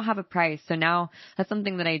 Like we all have a price. So now that's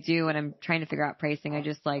something that I do when I'm trying to figure out pricing. I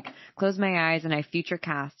just like close my eyes and I future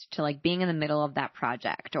cast to like being in the middle of that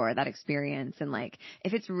project or that experience. And like,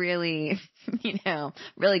 if it's really,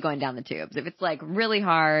 really going down the tubes, if it's like really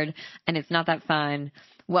hard and it's not that fun,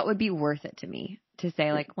 what would be worth it to me to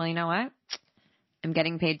say like, well, you know what? I'm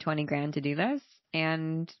getting paid 20 grand to do this.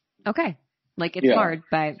 And okay. Like it's hard,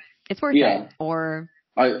 but it's worth it. Or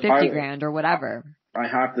 50 grand or whatever. I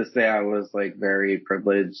have to say I was like very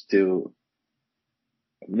privileged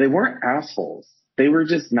they weren't assholes. They were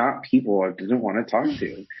just not people I didn't want to talk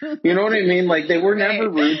to. You know what I mean? Like they were never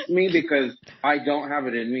rude to me because I don't have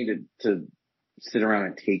it in me to sit around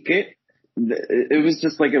and take it. It was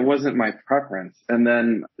just like, it wasn't my preference. And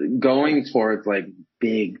then going towards like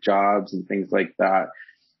big jobs and things like that,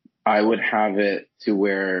 I would have it to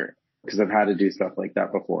where, because I've had to do stuff like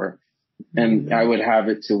that before. And I would have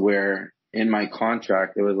it to where in my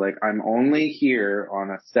contract, it was like, I'm only here on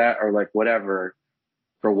a set or like whatever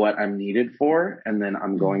for what I'm needed for. And then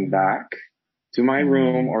I'm going back to my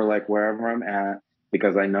room or like wherever I'm at,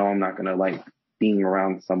 because I know I'm not going to like being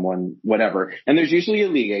around someone, whatever. And there's usually a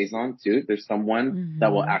liaison too. There's someone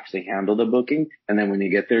that will actually handle the booking. And then when you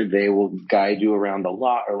get there, they will guide you around the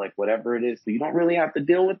lot or like whatever it is. So you don't really have to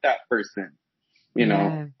deal with that person.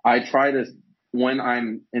 I try to, when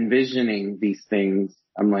I'm envisioning these things,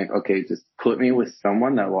 I'm like, okay, just put me with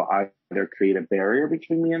someone that will either create a barrier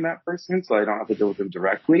between me and that person so I don't have to deal with them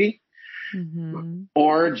directly,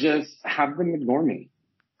 or just have them ignore me.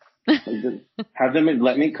 Have them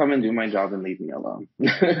let me come and do my job and leave me alone.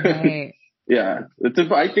 Right. Yeah.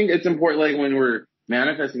 I think it's important, like when we're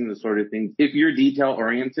manifesting this sort of things, if you're detail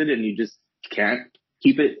oriented and you just can't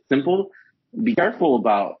keep it simple, be careful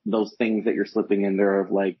about those things that you're slipping in there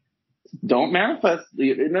of like, don't manifest.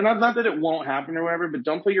 Not that it won't happen or whatever, but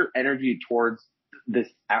don't put your energy towards this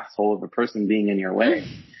asshole of a person being in your way.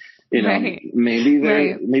 Maybe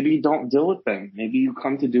you don't deal with them. Maybe you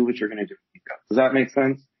come to do what you're going to do. Does that make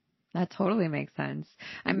sense? That totally makes sense.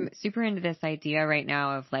 I'm super into this idea right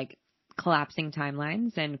now of like collapsing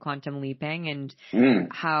timelines and quantum leaping and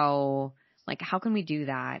how can we do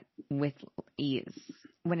that with ease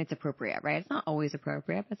when it's appropriate, right? It's not always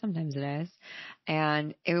appropriate, but sometimes it is.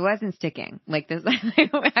 And it wasn't sticking like this.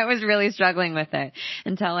 I was really struggling with it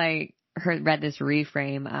until I read this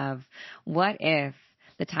reframe of what if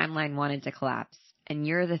the timeline wanted to collapse and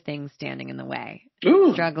you're the thing standing in the way,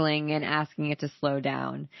 struggling and asking it to slow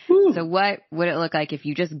down. So what would it look like if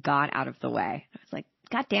you just got out of the way? I was like,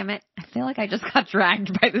 God damn it. I feel like I just got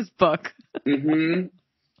dragged by this book.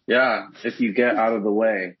 Yeah. If you get out of the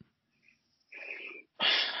way.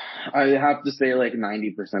 I have to say like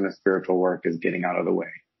 90% of spiritual work is getting out of the way,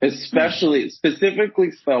 specifically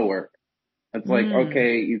spell work. It's like,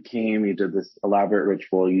 okay, you came, you did this elaborate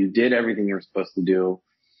ritual, you did everything you were supposed to do.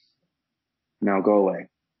 Now go away.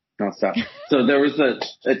 Now stop. So there was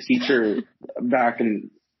a teacher back in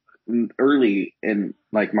early in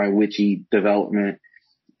like my witchy development,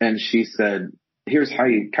 and she said, here's how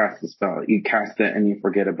you cast the spell. You cast it and you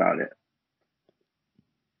forget about it.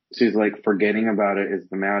 She's like, forgetting about it is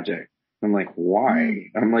the magic. I'm like,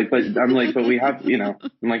 why? I'm like, but we have,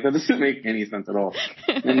 I'm like, that doesn't make any sense at all.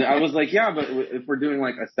 And I was like, yeah, but if we're doing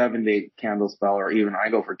like a 7-day candle spell, or even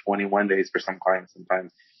I go for 21 days for some clients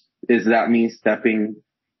sometimes, is that me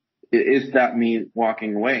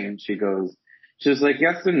walking away? And she was like,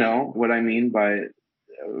 yes and no. What I mean by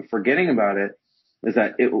forgetting about it is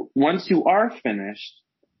that once you are finished,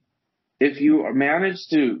 if you manage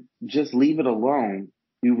to just leave it alone,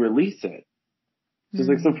 you release it. She's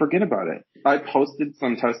like, so forget about it. I posted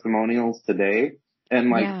some testimonials today,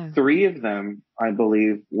 and 3 of them, I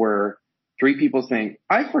believe, were 3 people saying,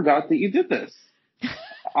 I forgot that you did this.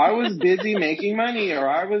 I was busy making money, or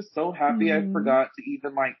I was so happy I forgot to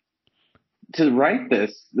even to write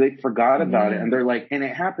this. They forgot about it. And they're like, and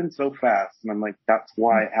it happened so fast. And I'm like, that's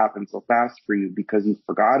why it happened so fast for you, because you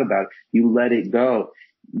forgot about it. You let it go.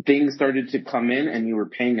 Things started to come in and you were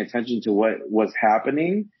paying attention to what was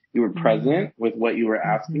happening. You were present with what you were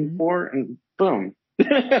asking for, and boom,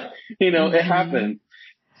 it happened.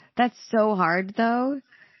 That's so hard though.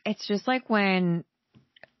 It's just like when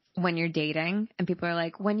you're dating and people are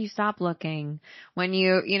like, when you stop looking, when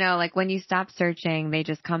you when you stop searching, they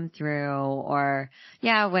just come through. Or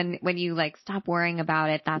when you stop worrying about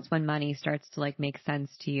it, that's when money starts to make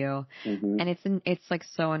sense to you. And it's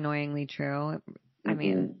so annoyingly true. I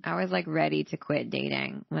mean, I was ready to quit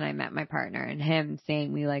dating when I met my partner, and him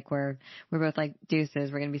saying we're both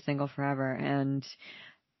deuces, we're going to be single forever. And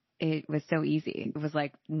it was so easy. It was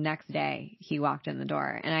next day he walked in the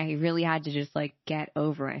door, and I really had to just get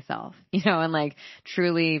over myself, and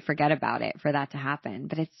truly forget about it for that to happen.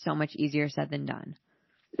 But it's so much easier said than done.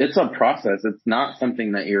 It's a process. It's not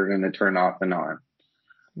something that you're going to turn off and on.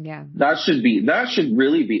 Yeah. That should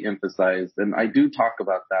really be emphasized. And I do talk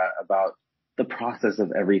about the process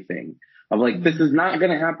of everything. Of this is not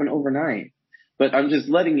going to happen overnight, but I'm just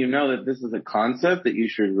letting you know that this is a concept that you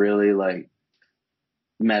should really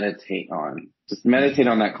meditate on. Just meditate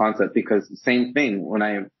on that concept, because the same thing, when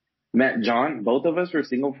I met John, both of us were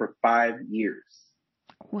single for 5 years.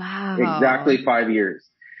 Wow. Exactly 5 years.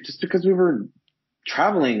 Just because we were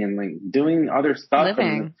traveling and doing other stuff.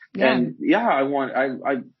 Living.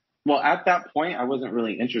 Well, at that point, I wasn't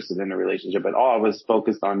really interested in a relationship at all. I was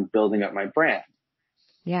focused on building up my brand.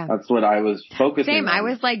 Yeah. That's what I was focusing on. Same.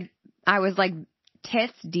 I was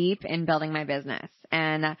tits deep in building my business,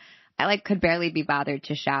 and I could barely be bothered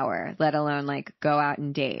to shower, let alone go out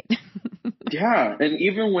and date. Yeah. And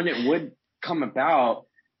even when it would come about,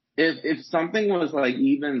 if something was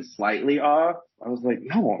even slightly off, I was like,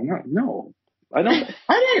 no, I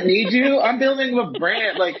didn't need you. I'm building a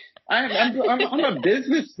brand. I'm a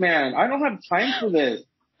businessman. I don't have time for this.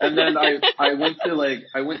 And then I went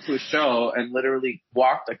to a show and literally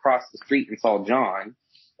walked across the street and saw John,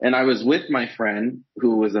 and I was with my friend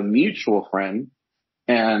who was a mutual friend,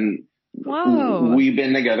 and we've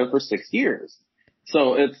been together for 6 years.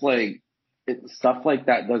 So it's stuff like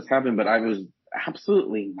that does happen, but I was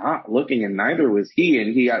absolutely not looking, and neither was he.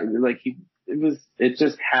 And it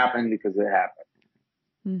just happened because it happened.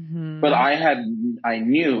 But I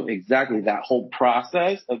knew exactly that whole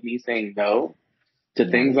process of me saying no to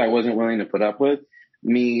things I wasn't willing to put up with,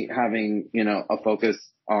 me having, a focus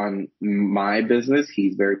on my business.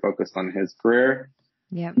 He's very focused on his career.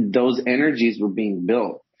 Yep. Those energies were being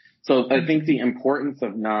built. So I think the importance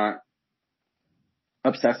of not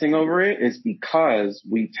obsessing over it is because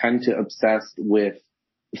we tend to obsess with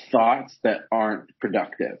thoughts that aren't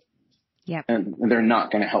productive. Yep. And they're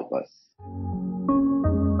not going to help us.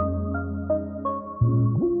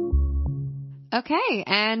 Okay,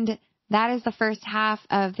 and that is the first half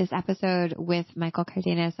of this episode with Michael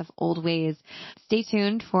Cardenas of Old Ways. Stay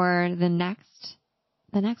tuned for the next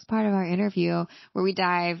part of our interview, where we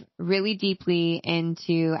dive really deeply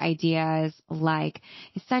into ideas like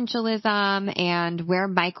essentialism and where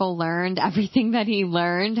Michael learned everything that he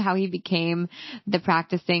learned, how he became the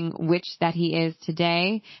practicing witch that he is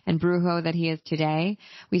today and brujo that he is today.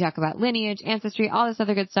 We talk about lineage, ancestry, all this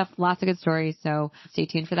other good stuff, lots of good stories. So stay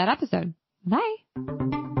tuned for that episode.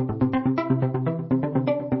 Bye.